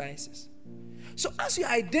sacrifices. So as you're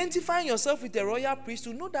identifying yourself with a royal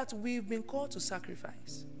priesthood, know that we've been called to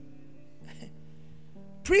sacrifice.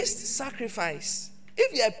 Priest sacrifice.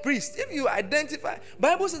 If you're a priest, if you identify,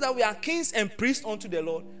 Bible says that we are kings and priests unto the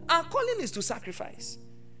Lord. Our calling is to sacrifice.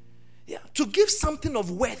 Yeah, to give something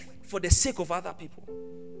of worth for the sake of other people.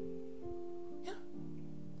 Yeah.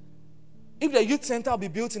 If the youth center will be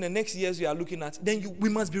built in the next years we are looking at, then we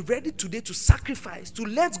must be ready today to sacrifice, to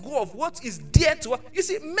let go of what is dear to us. You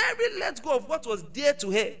see, Mary let go of what was dear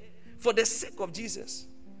to her for the sake of Jesus.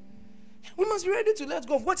 We must be ready to let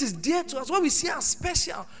go of what is dear to us, what we see as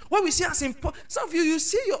special, what we see as important. Some of you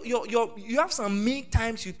see you have some me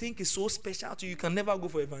times you think is so special to you can never go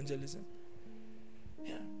for evangelism.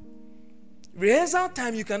 Yeah. Rehearsal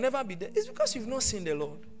time you can never be there. It's because you've not seen the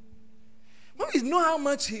Lord. When we know how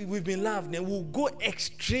much we've been loved, then we'll go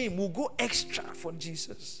extreme, we'll go extra for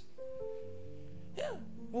Jesus. Yeah,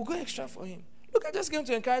 we'll go extra for Him. Look, I just came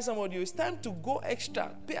to encourage somebody. It's time to go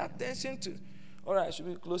extra. Pay attention to. All right, I should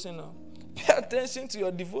be closing now. Pay attention to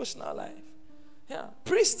your devotional life. Yeah.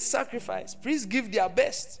 Priests sacrifice. Priests give their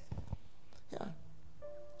best. Yeah.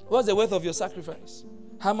 What's the worth of your sacrifice?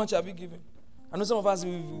 How much have you given? I know some of us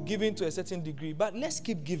we've given to a certain degree, but let's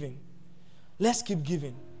keep giving. Let's keep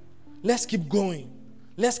giving. Let's keep going.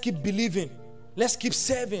 Let's keep believing. Let's keep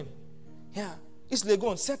serving. Yeah. It's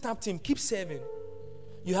Legon. Set up team. Keep serving.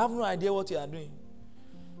 You have no idea what you are doing.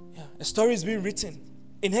 Yeah. A story is being written.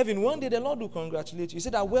 In heaven, one day the Lord will congratulate you. He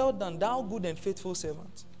said, well done, thou good and faithful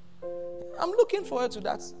servant. I'm looking forward to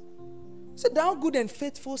that. He said, thou good and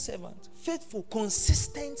faithful servant. Faithful,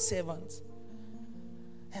 consistent servant.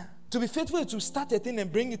 Yeah. To be faithful is to start a thing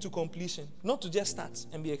and bring it to completion. Not to just start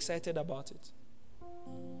and be excited about it.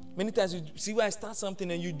 Many times you see where I start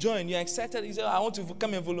something and you join, you're excited. You say, I want to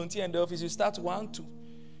come and volunteer in the office. You start 1, 2.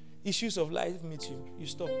 Issues of life meet you. You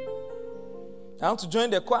stop. I want to join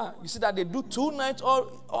the choir. You see that they do 2 nights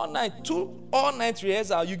all night, 2 all-night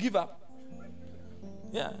rehearsal. You give up.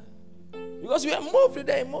 Yeah. Because you are moved with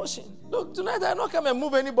the emotion. Look, tonight I don't come and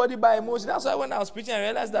move anybody by emotion. That's why when I was preaching, I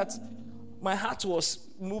realized that my heart was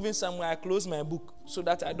moving somewhere. I closed my book so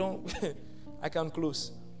that I can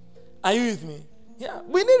close. Are you with me? Yeah.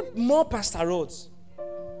 We need more pastorals.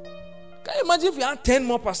 Can you imagine if we had 10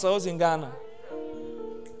 more pastorals in Ghana?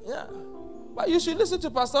 Yeah. But you should listen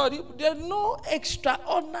to Pastor Odi. There's no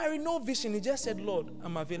extraordinary, no vision. He just said, Lord,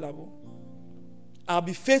 I'm available. I'll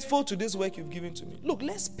be faithful to this work you've given to me. Look,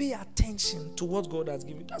 let's pay attention to what God has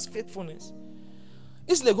given. That's faithfulness.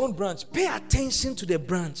 It's Legon branch. Pay attention to the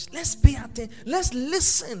branch. Let's pay attention. Let's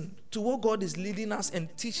listen to what God is leading us and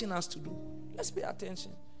teaching us to do. Let's pay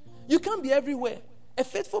attention. You can't be everywhere. A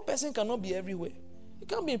faithful person cannot be everywhere. You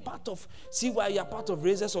can't be part of, see why you are part of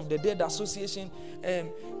Raisers of the Dead Association,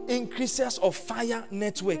 Increasers of Fire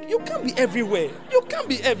Network. You can't be everywhere. You can't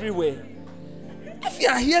be everywhere. If you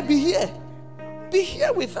are here, be here. Be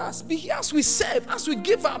here with us. Be here as we serve, as we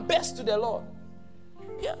give our best to the Lord.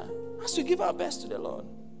 Yeah, as we give our best to the Lord.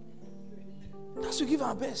 As we give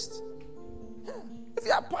our best. Yeah. If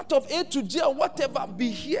you are part of A to J or whatever, be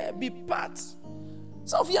here, be part.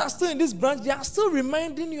 Some of you are still in this branch, they are still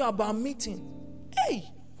reminding you about meeting. Hey,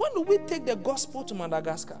 when do we take the gospel to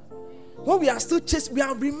Madagascar? When we are still chasing, we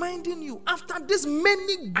are reminding you after these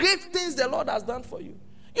many great things the Lord has done for you.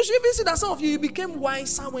 You should even see that some of you became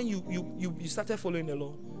wiser when you started following the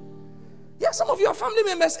Lord. Yeah, some of your family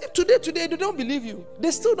members, today, they don't believe you.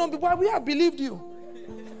 They still don't believe. Why? We have believed you.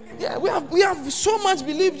 Yeah, we have so much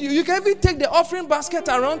believed you. You can even take the offering basket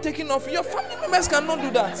around taking offering. Your family members cannot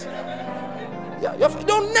do that. Yeah,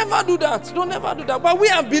 don't never do that. Don't never do that. But we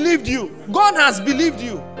have believed you. God has believed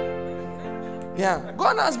you. Yeah,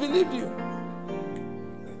 God has believed you.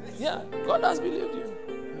 Yeah, God has believed you.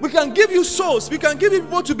 We can give you souls. We can give you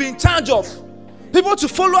people to be in charge of. People to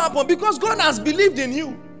follow up on because God has believed in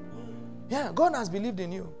you. Yeah, God has believed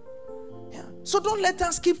in you. Yeah. So don't let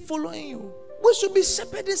us keep following you. We should be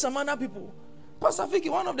shepherding some other people. Pastor Vicky,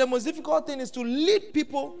 one of the most difficult things is to lead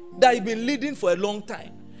people that you've been leading for a long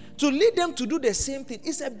time. To lead them to do the same thing.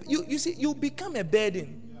 You see, you become a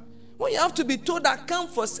burden. When you have to be told that come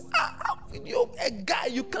for you a guy,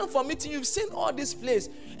 you come for meeting, you've seen all this place,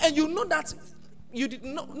 and you know that you did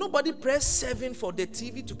not, nobody pressed 7 for the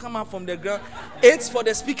TV to come out from the ground, 8 for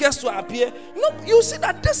the speakers to appear. No, you see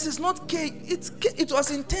that this is not cake. It was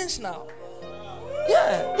intentional.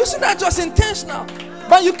 Yeah, you see that it was intentional.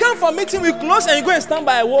 But you come for meeting with clothes and you go and stand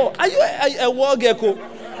by a wall. Are you a wall gecko?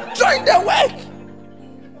 Join the work.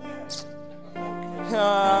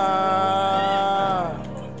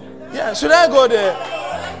 Yeah, should I go there?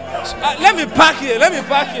 Let me park here.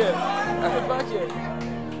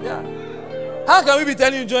 Yeah. How can we be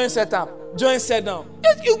telling you join set up? Join set down.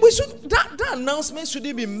 That announcement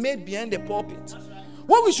shouldn't be made behind the pulpit.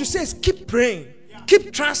 What we should say is keep praying,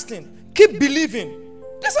 keep trusting, keep believing.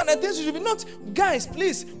 These are the things you should be not. Guys,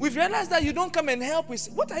 please, we've realized that you don't come and help with.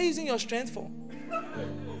 What are you using your strength for?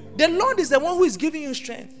 The Lord is the one who is giving you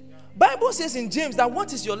strength. Bible says in James that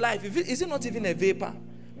what is your life? Is it not even a vapor?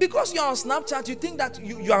 Because you're on Snapchat, you think that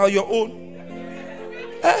you are your own.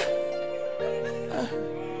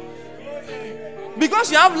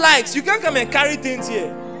 Because you have likes, you can't come and carry things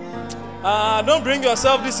here. Don't bring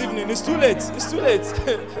yourself this evening. It's too late.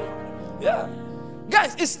 Yeah.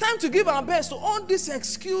 Guys, it's time to give our best. So all these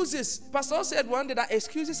excuses. Pastor said one day that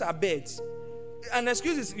excuses are beds. And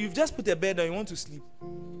excuses, you've just put a bed and you want to sleep.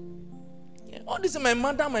 Yeah. All this is my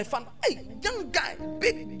mother, my father. Hey, young guy,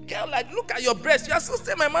 big girl, like look at your breast. You are still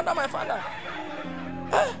saying my mother, my father.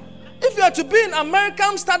 If you are to be in America,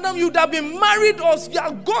 Amsterdam, you would have been married or you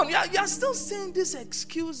are gone. You are still saying these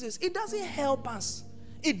excuses. It doesn't help us.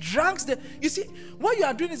 It drags the... You see, what you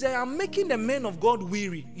are doing is that you are making the men of God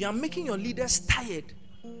weary. You are making your leaders tired.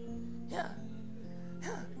 Yeah.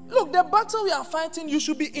 Look, the battle we are fighting, you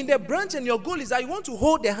should be in the branch, and your goal is that you want to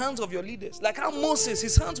hold the hands of your leaders. Like how Moses,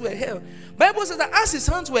 his hands were held. Bible says that as his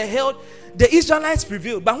hands were held, the Israelites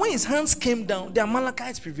prevailed. But when his hands came down, the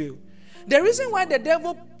Amalekites prevailed. The reason why the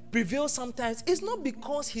devil prevails sometimes is not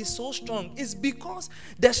because he's so strong. It's because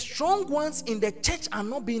the strong ones in the church are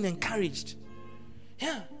not being encouraged.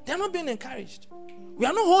 Yeah, they're not being encouraged. We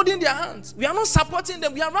are not holding their hands. We are not supporting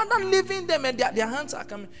them. We are rather leaving them, and their hands are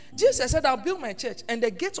coming. Jesus said, I'll build my church, and the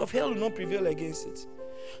gates of hell will not prevail against it.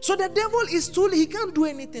 So the devil is told he can't do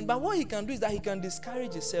anything. But what he can do is that he can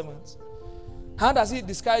discourage his servants. How does he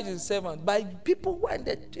discourage his servants? By people when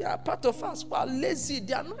they are part of us, who are lazy.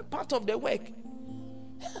 They are not part of the work.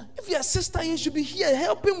 Yeah. If you're a sister, you should be here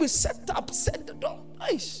helping with set up, set the door.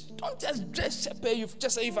 Don't just dress shepherd. You've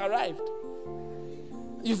just say you've arrived.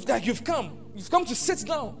 You've come to sit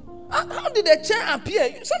down. How did the chair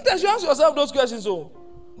appear? Sometimes you ask yourself those questions. So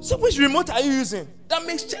which remote are you using that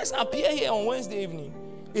makes chairs appear here on Wednesday evening?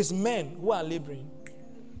 It's men who are laboring,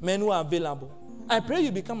 men who are available. I pray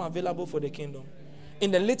you become available for the kingdom.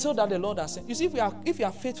 In the little that the Lord has sent. You see, if you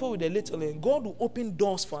are faithful with the little, God will open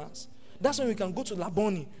doors for us. That's when we can go to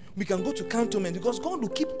Laboni. We can go to Cantonment, because God will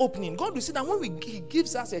keep opening. God will see that when He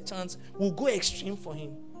gives us a chance, we'll go extreme for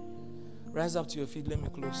Him. Rise up to your feet. Let me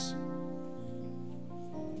close.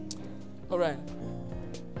 All right.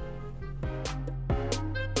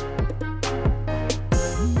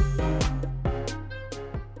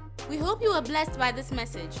 We hope you were blessed by this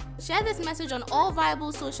message. Share this message on all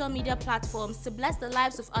viable social media platforms to bless the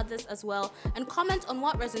lives of others as well, and comment on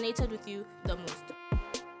what resonated with you the most.